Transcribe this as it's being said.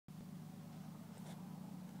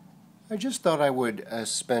I just thought I would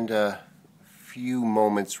spend a few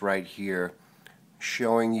moments right here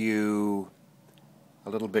showing you a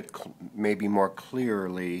little bit maybe more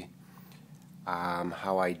clearly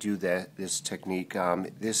how I do this technique.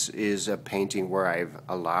 This is a painting where I've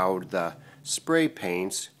allowed the spray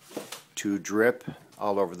paints to drip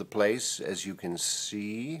all over the place, as you can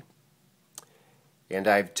see, and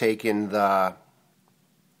I've taken the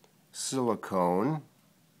silicone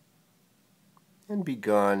and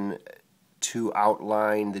begun to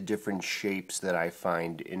outline the different shapes that I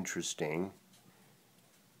find interesting.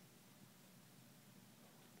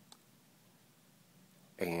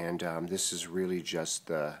 And this is really just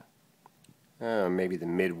the maybe the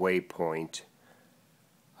midway point.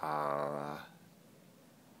 And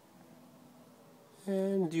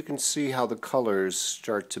you can see how the colors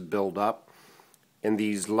start to build up in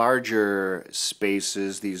these larger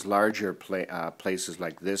spaces, these larger places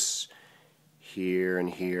like this, here and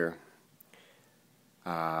here.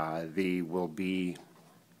 They will be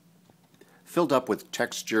filled up with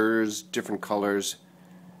textures, different colors,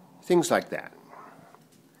 things like that.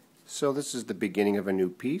 So this is the beginning of a new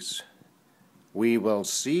piece. We will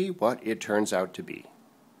see what it turns out to be.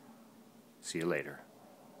 See you later.